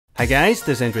Hi guys,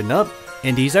 this is Android Nub,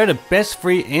 and these are the best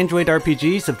free Android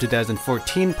RPGs of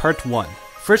 2014 Part 1.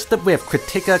 First up we have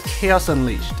Kritika Chaos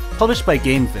Unleashed, published by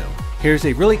GAMEVIL. Here's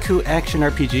a really cool action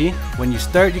RPG. When you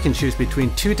start, you can choose between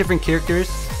two different characters.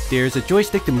 There's a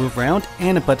joystick to move around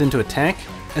and a button to attack,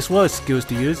 as well as skills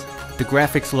to use. The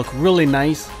graphics look really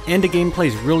nice, and the gameplay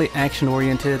is really action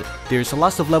oriented. There's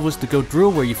lots of levels to go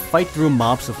through where you fight through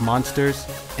mobs of monsters,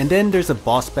 and then there's a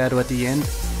boss battle at the end.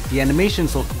 The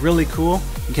animations look really cool.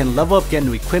 You can level up, get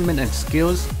new equipment and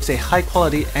skills. It's a high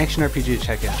quality action RPG to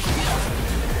check out.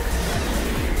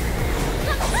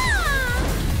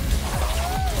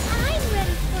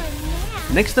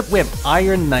 Next up we have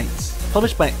Iron Knights,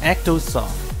 published by Actoz.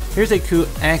 Here's a cool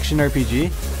action RPG.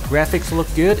 Graphics look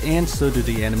good and so do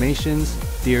the animations.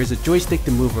 There's a joystick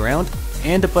to move around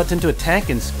and a button to attack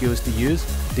and skills to use.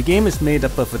 The game is made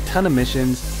up of a ton of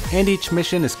missions and each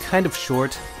mission is kind of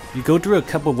short. You go through a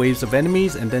couple waves of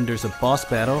enemies and then there's a boss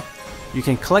battle. You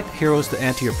can collect heroes to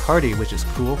add to your party, which is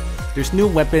cool. There's new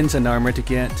weapons and armor to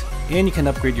get, and you can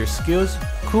upgrade your skills.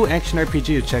 Cool action RPG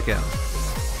to check out.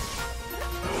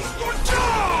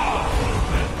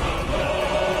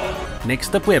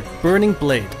 Next up we have Burning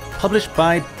Blade, published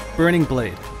by Burning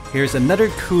Blade. Here's another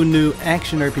cool new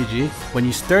action RPG. When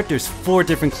you start there's 4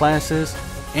 different classes,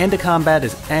 and the combat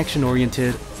is action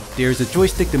oriented. There's a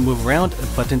joystick to move around, a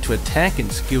button to attack and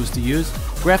skills to use.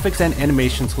 Graphics and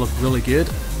animations look really good.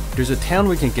 There's a town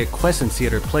where you can get quests and see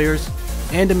other players,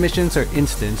 and the missions are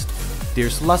instanced.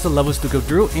 There's lots of levels to go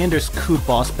through and there's cool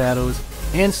boss battles,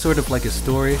 and sort of like a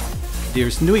story.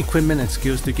 There's new equipment and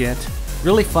skills to get.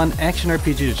 Really fun action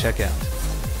RPG to check out.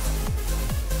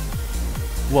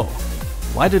 Whoa,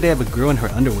 why do they have a girl in her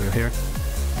underwear here?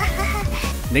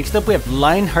 Next up we have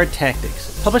Lionheart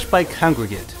Tactics, published by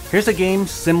Kongregate. Here's a game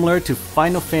similar to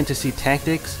Final Fantasy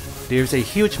Tactics. There's a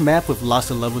huge map with lots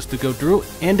of levels to go through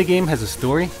and the game has a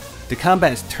story. The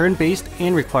combat is turn-based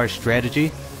and requires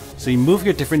strategy. So you move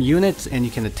your different units and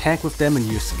you can attack with them and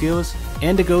use skills,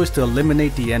 and the goal is to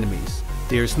eliminate the enemies.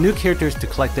 There's new characters to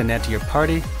collect and add to your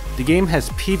party. The game has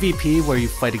PvP where you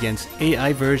fight against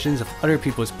AI versions of other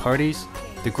people's parties.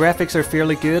 The graphics are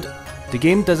fairly good. The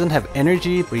game doesn't have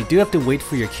energy, but you do have to wait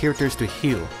for your characters to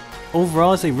heal.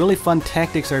 Overall, it's a really fun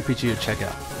tactics RPG to check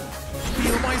out.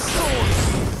 Feel my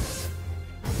sword.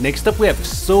 Next up we have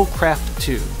SoulCraft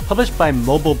 2, published by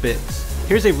MobileBits.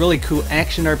 Here's a really cool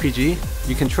action RPG.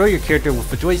 You control your character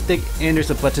with a joystick and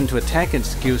there's a button to attack and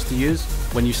skills to use.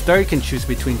 When you start you can choose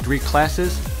between 3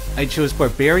 classes. I chose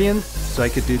Barbarian, so I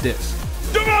could do this.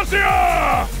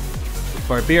 Demacia!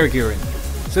 Barbarian.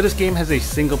 So this game has a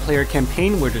single player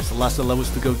campaign where there's lots of levels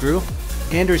to go through,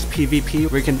 and there's PvP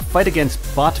where you can fight against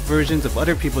bot versions of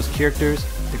other people's characters.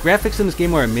 The graphics in this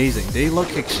game are amazing, they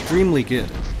look extremely good,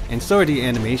 and so are the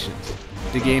animations.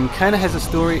 The game kinda has a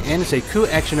story and it's a cool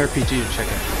action RPG to check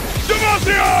out.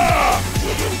 Demacia!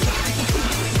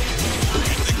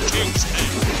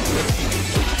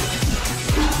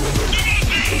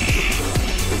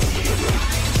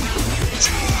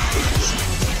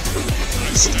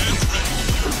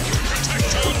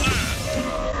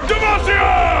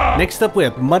 Next up we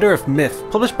have Mother of Myth,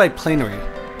 published by Playnery.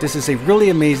 This is a really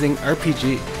amazing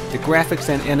RPG. The graphics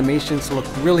and animations look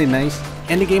really nice,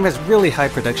 and the game has really high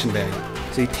production value.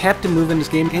 So you tap to move in this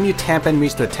game and you tap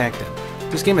enemies to attack them.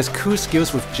 This game has cool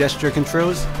skills with gesture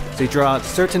controls, so you draw out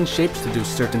certain shapes to do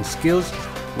certain skills.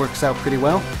 Works out pretty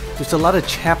well. There's a lot of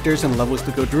chapters and levels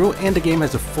to go through, and the game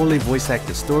has a fully voice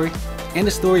acted story, and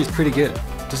the story is pretty good.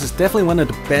 This is definitely one of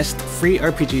the best free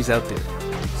RPGs out there,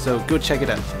 so go check it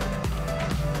out.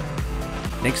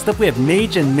 Next up we have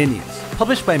Mage and Minions,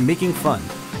 published by Making Fun.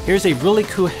 Here's a really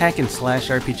cool hack and slash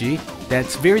RPG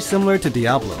that's very similar to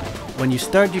Diablo. When you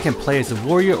start you can play as a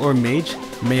warrior or mage,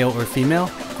 male or female.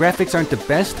 Graphics aren't the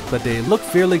best, but they look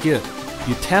fairly good.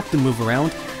 You tap to move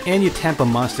around, and you tap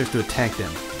on monsters to attack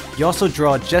them. You also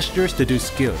draw gestures to do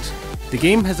skills. The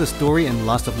game has a story and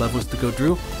lots of levels to go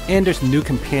through, and there's new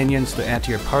companions to add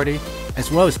to your party, as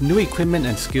well as new equipment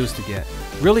and skills to get.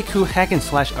 Really cool hack and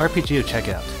slash RPG to check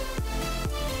out.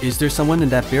 Is there someone in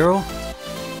that barrel?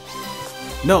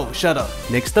 No, shut up.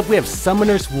 Next up we have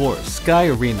Summoner's War Sky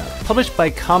Arena, published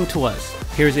by Come To Us.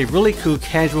 Here's a really cool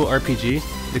casual RPG.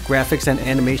 The graphics and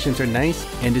animations are nice,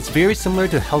 and it's very similar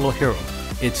to Hello Hero.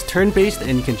 It's turn-based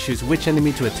and you can choose which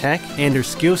enemy to attack, and there's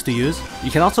skills to use. You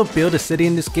can also build a city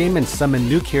in this game and summon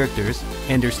new characters,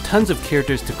 and there's tons of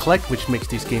characters to collect, which makes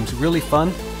these games really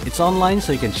fun. It's online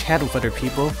so you can chat with other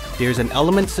people. There's an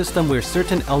element system where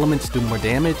certain elements do more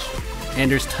damage, and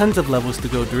there's tons of levels to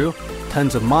go through,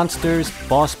 tons of monsters,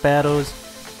 boss battles.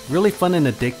 Really fun and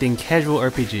addicting casual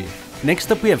RPG.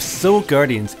 Next up we have Soul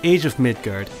Guardians Age of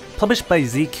Midgard, published by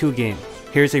ZQGame.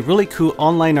 Here's a really cool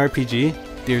online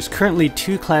RPG. There's currently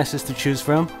 2 classes to choose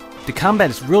from. The combat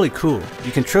is really cool.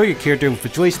 You control your character with a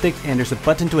joystick and there's a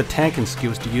button to attack and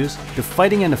skills to use. The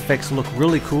fighting and effects look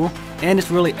really cool, and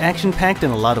it's really action-packed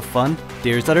and a lot of fun.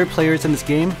 There's other players in this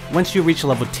game. Once you reach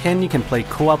level 10, you can play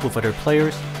co-op with other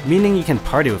players, meaning you can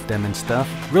party with them and stuff.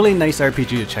 Really nice RPG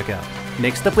to check out.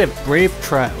 Next up we have Brave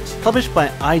Trials, published by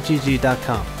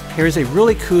IGG.com. Here's a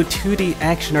really cool 2D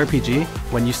action RPG.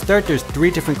 When you start, there's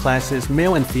 3 different classes,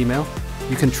 male and female.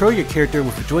 You control your character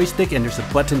with a joystick and there's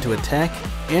a button to attack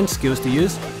and skills to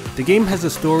use. The game has a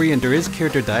story and there is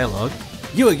character dialogue.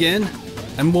 You again?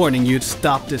 I'm warning you to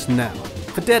stop this now.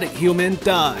 Pathetic human,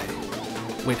 die!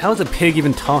 Wait, how is a pig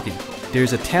even talking?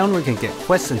 There's a town where you can get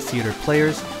quests and see other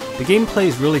players. The gameplay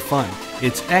is really fun.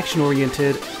 It's action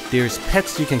oriented. There's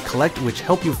pets you can collect which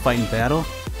help you fight in battle.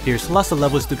 There's lots of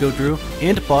levels to go through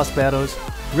and boss battles.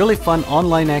 Really fun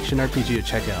online action RPG to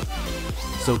check out.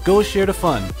 So go share the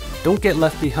fun. Don't get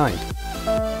left behind,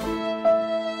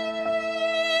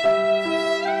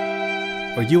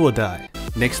 or you will die.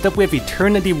 Next up we have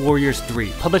Eternity Warriors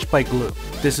 3, published by Glue.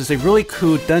 This is a really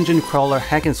cool dungeon crawler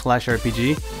hack and slash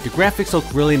RPG. The graphics look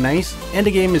really nice, and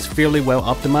the game is fairly well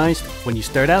optimized. When you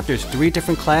start out, there's 3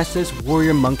 different classes,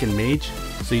 Warrior, Monk, and Mage.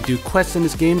 So you do quests in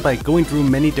this game by going through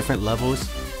many different levels,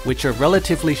 which are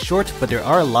relatively short, but there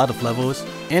are a lot of levels,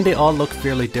 and they all look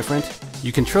fairly different.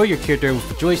 You control your character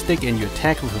with a joystick and you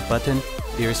attack with a button.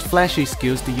 There's flashy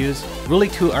skills to use. Really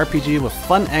cool RPG with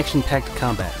fun action-packed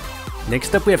combat.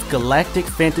 Next up we have Galactic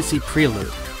Phantasy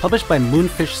Prelude, published by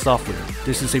Moonfish Software.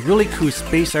 This is a really cool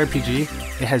space RPG.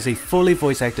 It has a fully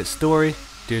voice-acted story.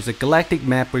 There's a galactic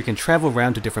map where you can travel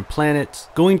around to different planets,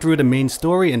 going through the main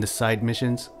story and the side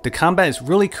missions. The combat is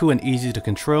really cool and easy to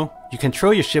control. You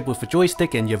control your ship with a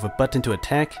joystick and you have a button to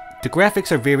attack. The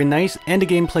graphics are very nice and the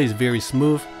gameplay is very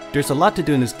smooth. There's a lot to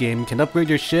do in this game. You can upgrade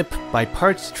your ship, buy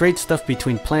parts, trade stuff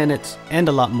between planets, and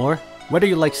a lot more. Whether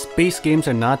you like space games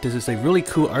or not, this is a really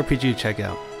cool RPG to check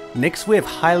out. Next we have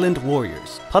Highland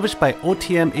Warriors, published by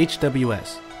OTM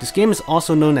HWS. This game is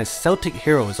also known as Celtic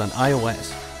Heroes on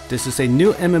iOS. This is a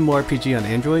new MMORPG on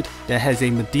Android that has a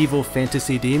medieval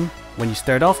fantasy theme. When you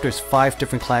start off, there's 5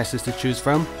 different classes to choose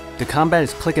from. The combat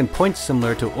is click and point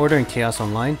similar to Order and Chaos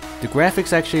Online. The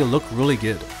graphics actually look really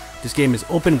good. This game is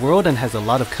open world and has a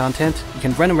lot of content. You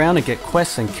can run around and get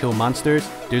quests and kill monsters.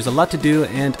 There's a lot to do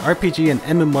and RPG and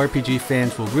MMORPG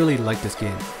fans will really like this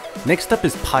game. Next up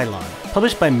is Pylon,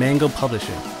 published by Mango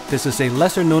Publishing. This is a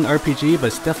lesser known RPG but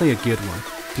it's definitely a good one.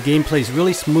 The gameplay is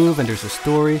really smooth and there's a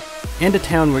story, and a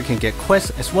town where you can get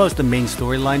quests as well as the main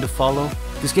storyline to follow.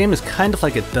 This game is kind of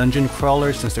like a dungeon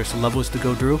crawler since there's levels to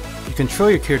go through. You control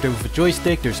your character with a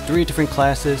joystick, there's 3 different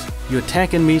classes. You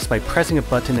attack enemies by pressing a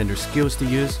button and there's skills to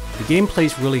use. The game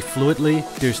plays really fluidly,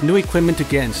 there's new equipment to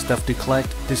get and stuff to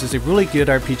collect. This is a really good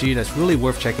RPG that's really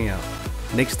worth checking out.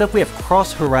 Next up we have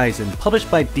Cross Horizon, published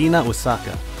by Dina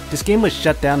Osaka. This game was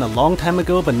shut down a long time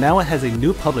ago, but now it has a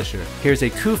new publisher. Here's a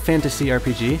cool fantasy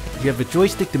RPG. You have a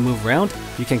joystick to move around,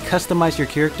 you can customize your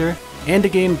character, and the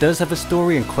game does have a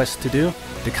story and quests to do.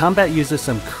 The combat uses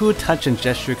some cool touch and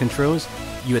gesture controls.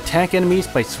 You attack enemies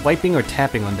by swiping or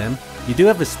tapping on them. You do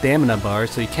have a stamina bar,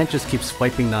 so you can't just keep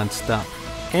swiping non-stop.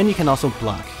 And you can also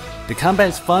block. The combat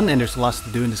is fun and there's lots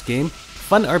to do in this game.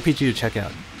 Fun RPG to check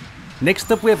out.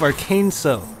 Next up we have Arcane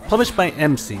Soul, published by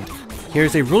MSeed.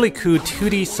 Here's a really cool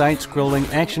 2D side-scrolling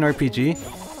action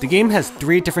RPG. The game has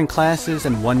 3 different classes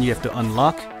and 1 you have to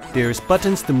unlock. There's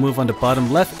buttons to move on the bottom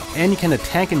left, and you can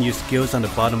attack and use skills on the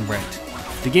bottom right.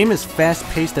 The game is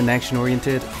fast-paced and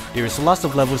action-oriented. There's lots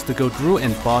of levels to go through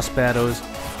and boss battles.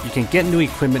 You can get new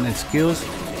equipment and skills.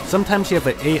 Sometimes you have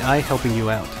an AI helping you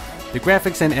out. The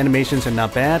graphics and animations are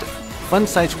not bad. Fun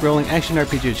side-scrolling action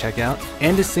RPG to check out,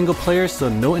 and is single player so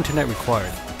no internet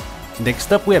required.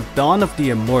 Next up we have Dawn of the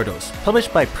Immortals,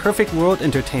 published by Perfect World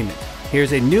Entertainment.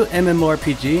 Here's a new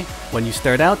MMORPG. When you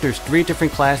start out, there's 3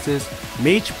 different classes,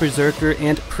 Mage, Berserker,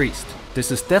 and Priest.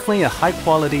 This is definitely a high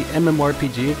quality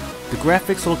MMORPG. The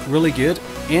graphics look really good,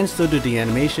 and so do the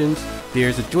animations.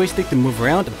 There's a joystick to move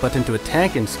around, a button to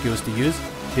attack, and skills to use.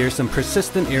 There's some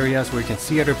persistent areas where you can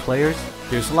see other players.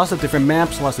 There's lots of different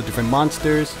maps, lots of different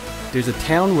monsters. There's a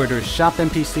town where there's shop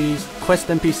NPCs, quest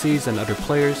NPCs, and other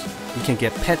players. You can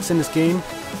get pets in this game.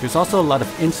 There's also a lot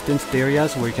of instanced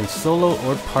areas where you can solo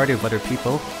or party with other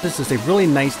people. This is a really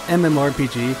nice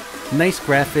MMORPG, nice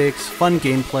graphics, fun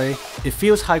gameplay. It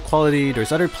feels high quality,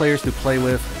 there's other players to play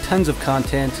with, tons of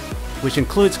content, which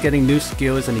includes getting new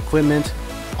skills and equipment.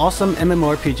 Awesome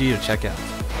MMORPG to check out.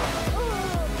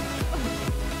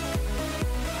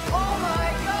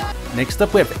 Next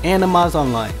up we have Animaz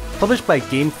Online, published by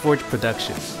Gameforge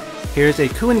Productions. Here's a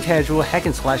cool and casual hack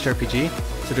and slash RPG.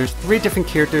 So there's 3 different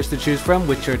characters to choose from,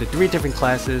 which are the 3 different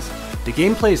classes. The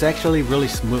gameplay is actually really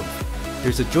smooth.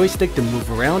 There's a joystick to move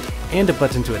around and a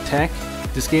button to attack.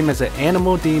 This game has an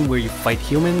animal theme where you fight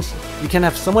humans. You can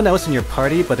have someone else in your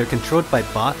party, but they're controlled by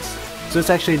bots, so it's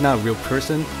actually not a real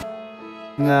person.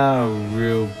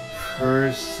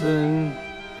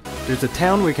 There's a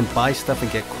town where you can buy stuff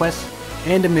and get quests,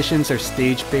 and the missions are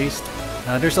stage-based.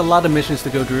 There's a lot of missions to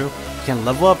go through. You can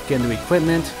level up, get new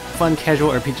equipment, fun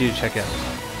casual RPG to check out.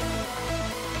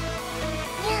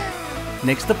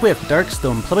 Next up we have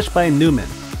Darkstone, published by Newman.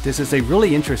 This is a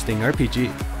really interesting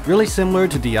RPG, really similar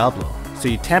to Diablo. So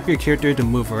you tap your character to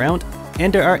move around,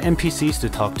 and there are NPCs to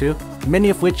talk to, many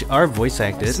of which are voice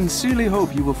acted. I sincerely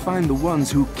hope you will find the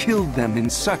ones who killed them in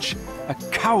such a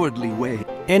cowardly way.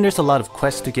 And there's a lot of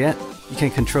quests to get. You can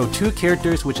control 2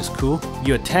 characters, which is cool.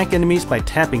 You attack enemies by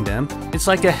tapping them. It's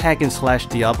like a hack and slash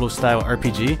Diablo style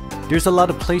RPG. There's a lot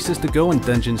of places to go and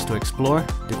dungeons to explore.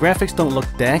 The graphics don't look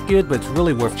that good, but it's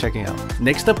really worth checking out.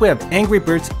 Next up we have Angry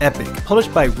Birds Epic,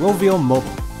 published by Rovio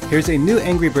Mobile. Here's a new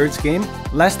Angry Birds game.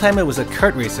 Last time it was a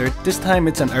kart racer, this time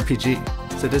it's an RPG.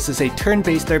 So this is a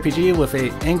turn-based RPG with a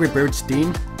Angry Birds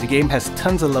theme. The game has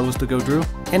tons of levels to go through,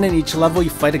 and in each level you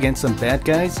fight against some bad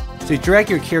guys. So you drag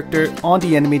your character on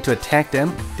the enemy to attack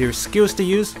them. There's skills to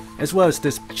use, as well as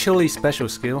this chilly special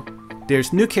skill.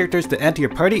 There's new characters to add to your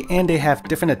party, and they have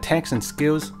different attacks and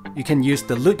skills. You can use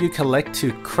the loot you collect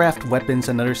to craft weapons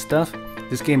and other stuff.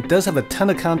 This game does have a ton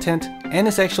of content, and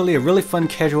it's actually a really fun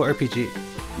casual RPG.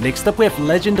 Next up we have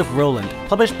Legend of Roland,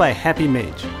 published by Happy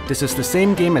Mage. This is the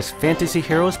same game as Fantasy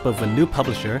Heroes but with a new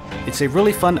publisher. It's a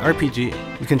really fun RPG.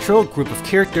 You control a group of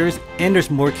characters, and there's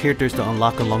more characters to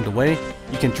unlock along the way.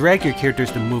 You can drag your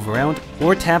characters to move around,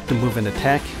 or tap to move and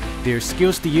attack. There's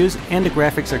skills to use, and the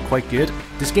graphics are quite good.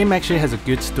 This game actually has a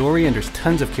good story, and there's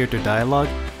tons of character dialogue.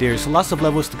 There's lots of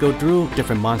levels to go through,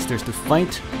 different monsters to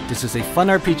fight. This is a fun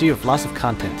RPG with lots of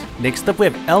content. Next up we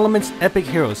have Elements Epic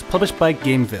Heroes, published by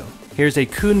GameVil. Here's a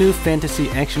cool new fantasy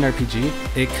action RPG.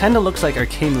 It kinda looks like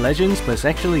Arcane Legends, but it's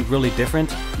actually really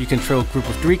different. You control a group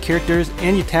of 3 characters,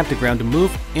 and you tap the ground to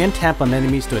move, and tap on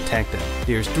enemies to attack them.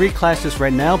 There's 3 classes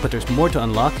right now, but there's more to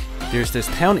unlock. There's this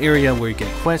town area where you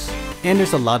get quests, and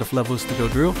there's a lot of levels to go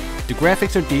through. The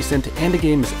graphics are decent, and the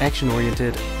game is action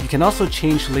oriented. You can also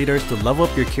change leaders to level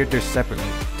up your characters separately.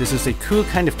 This is a cool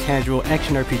kind of casual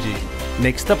action RPG.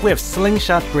 Next up we have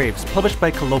Slingshot Braves, published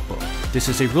by Colopo. This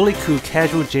is a really cool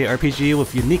casual JRPG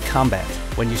with unique combat.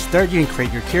 When you start, you can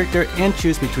create your character and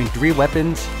choose between 3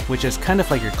 weapons, which is kind of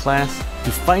like your class.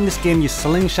 To fight this game, you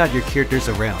slingshot your characters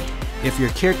around. If your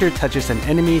character touches an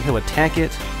enemy, he'll attack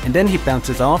it, and then he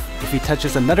bounces off. If he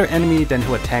touches another enemy, then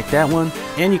he'll attack that one,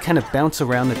 and you kind of bounce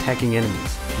around attacking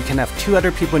enemies. You can have 2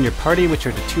 other people in your party, which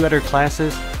are the 2 other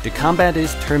classes. The combat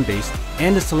is turn-based,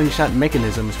 and the slingshot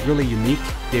mechanism is really unique.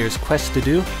 There's quests to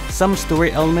do, some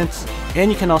story elements,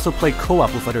 and you can also play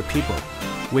co-op with other people,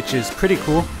 which is pretty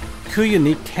cool. Cool,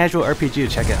 unique, casual RPG to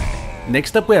check out.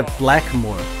 Next up we have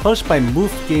Blackmore, published by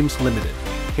Move Games Limited.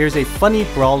 Here's a funny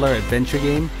brawler adventure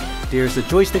game. There's a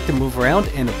joystick to move around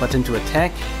and a button to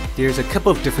attack. There's a couple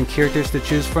of different characters to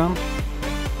choose from.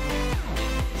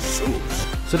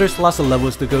 So there's lots of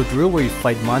levels to go through where you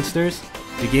fight monsters.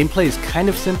 The gameplay is kind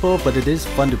of simple, but it is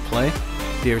fun to play.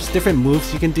 There's different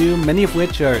moves you can do, many of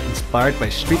which are inspired by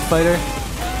Street Fighter.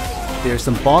 There's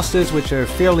some bosses which are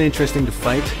fairly interesting to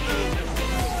fight.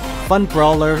 Fun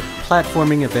brawler,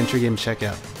 platforming adventure game check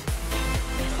out.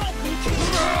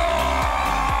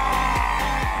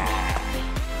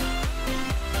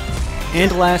 And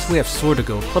last we have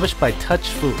Sortigo, published by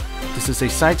Touch Fu. This is a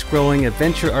side-scrolling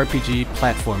adventure RPG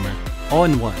platformer, all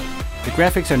in one. The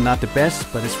graphics are not the best,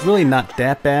 but it's really not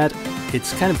that bad.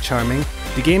 It's kind of charming.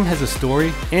 The game has a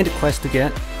story and a quest to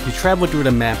get. You travel through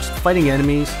the maps, fighting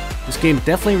enemies. This game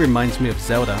definitely reminds me of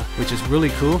Zelda, which is really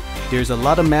cool. There's a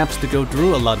lot of maps to go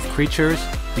through, a lot of creatures.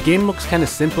 The game looks kinda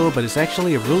simple, but it's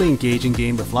actually a really engaging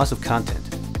game with lots of content.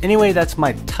 Anyway, that's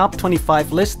my top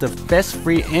 25 list of best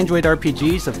free Android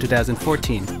RPGs of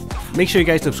 2014. Make sure you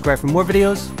guys subscribe for more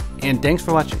videos, and thanks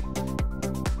for watching.